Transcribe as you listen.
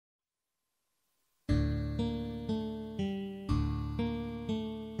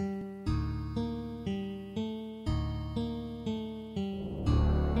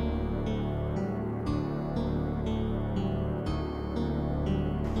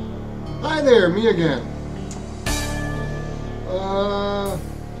Hi there, me again. I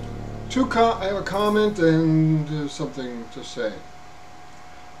have a comment and something to say.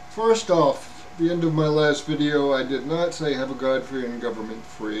 First off, at the end of my last video, I did not say have a God-free and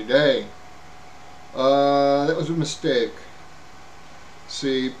government-free day. That was a mistake.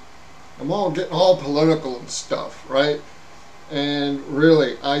 See, I'm getting all political and stuff, right? And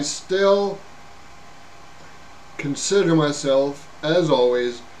really, I still consider myself, as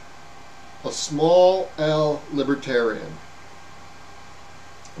always, a small L libertarian.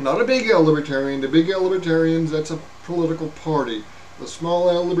 Not a big L libertarian. The big L libertarians, that's a political party. The small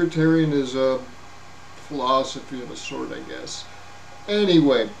L libertarian is a philosophy of a sort, I guess.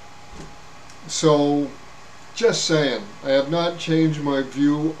 Anyway, so just saying, I have not changed my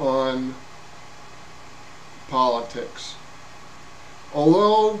view on politics.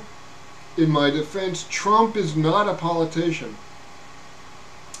 Although, in my defense, Trump is not a politician.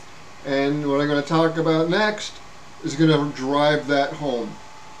 And what I'm going to talk about next is going to drive that home.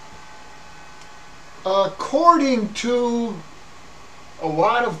 According to a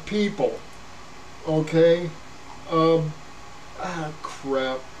lot of people, okay,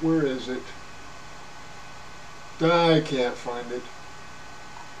 crap, where is it? I can't find it.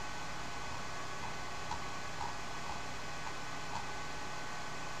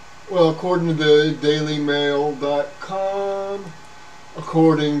 Well, according to the dailymail.com,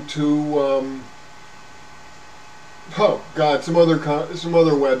 according to oh god, some other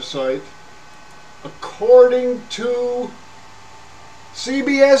website, according to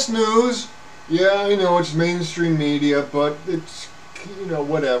CBS News, yeah, I know it's mainstream media, but it's, you know,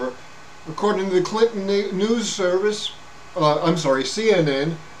 whatever. According to the Clinton News Service, I'm sorry,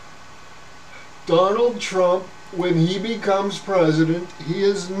 CNN, Donald Trump, when he becomes president, he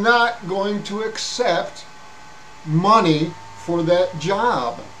is not going to accept money for that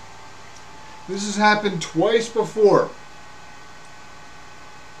job. This has happened twice before.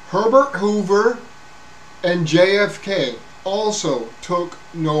 Herbert Hoover and JFK also took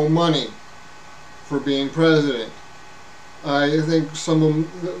no money for being president. I think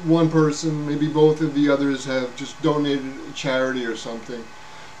one person, maybe both of the others, have just donated a charity or something.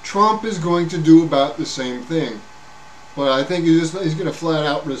 Trump is going to do about the same thing, but I think he's going to flat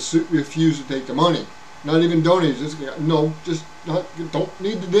out refuse to take the money. Not even donate. Don't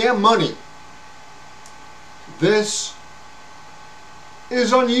need the damn money. This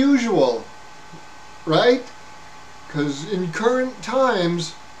is unusual, right? Because in current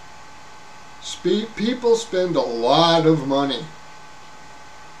times, people spend a lot of money.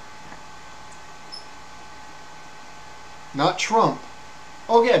 Not Trump.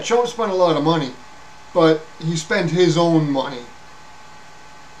 Oh yeah, Trump spent a lot of money, but he spent his own money.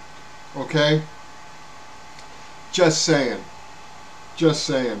 Okay? Just saying. Just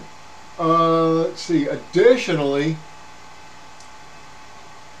saying. Let's see. Additionally,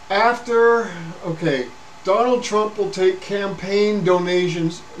 Donald Trump will take campaign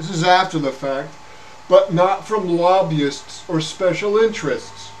donations, this is after the fact, but not from lobbyists or special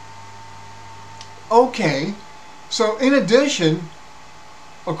interests. Okay, so in addition,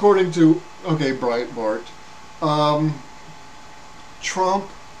 according to, Breitbart, Trump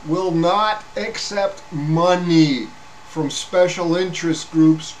will not accept money from special interest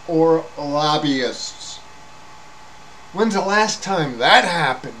groups or lobbyists. When's the last time that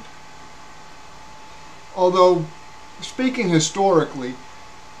happened? Although, speaking historically,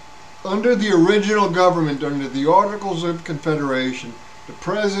 under the original government, under the Articles of Confederation, the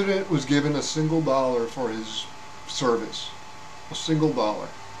president was given a single dollar for his service. A single dollar.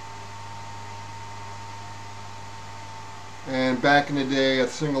 And back in the day, a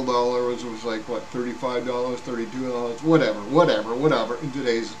single dollar was like what, $35, $32, whatever. In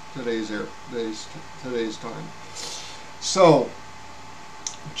today's time. So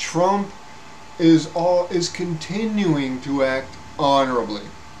Trump is continuing to act honorably.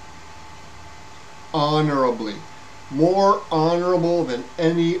 Honorably. More honorable than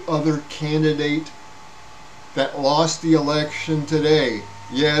any other candidate that lost the election today.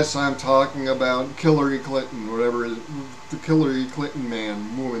 Yes, I'm talking about Hillary Clinton, whatever, the Hillary Clinton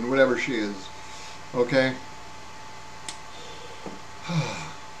woman, whatever she is. Okay?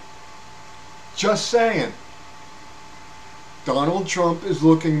 Just saying. Donald Trump is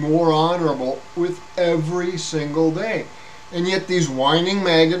looking more honorable with every single day. And yet these whining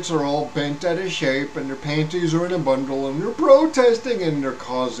maggots are all bent out of shape and their panties are in a bundle and they're protesting and they're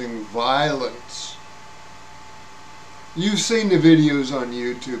causing violence. You've seen the videos on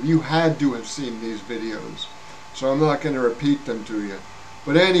YouTube. You had to have seen these videos. So I'm not going to repeat them to you.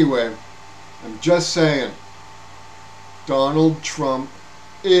 But anyway, I'm just saying, Donald Trump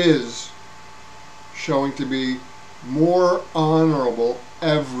is showing to be more honorable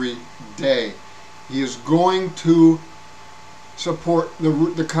every day. He is going to support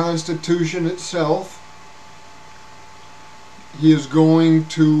the Constitution itself. He is going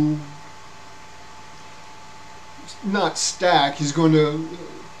to not stack, he's going to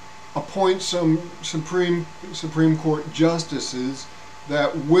appoint some Supreme Court justices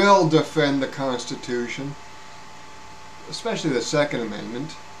that will defend the Constitution, especially the Second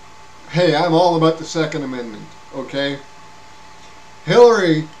Amendment. Hey, I'm all about the Second Amendment, okay?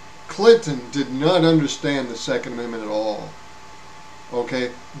 Hillary Clinton did not understand the Second Amendment at all.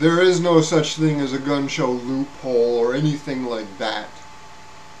 Okay? There is no such thing as a gun show loophole or anything like that.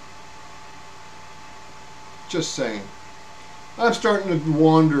 Just saying. I'm starting to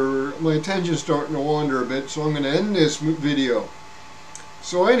wander, my attention's starting to wander a bit, so I'm going to end this video.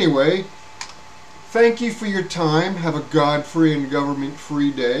 So anyway, thank you for your time. Have a God-free and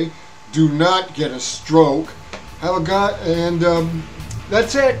government-free day. Do not get a stroke. Have a God, and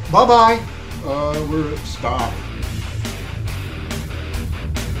that's it. Bye-bye. Stop.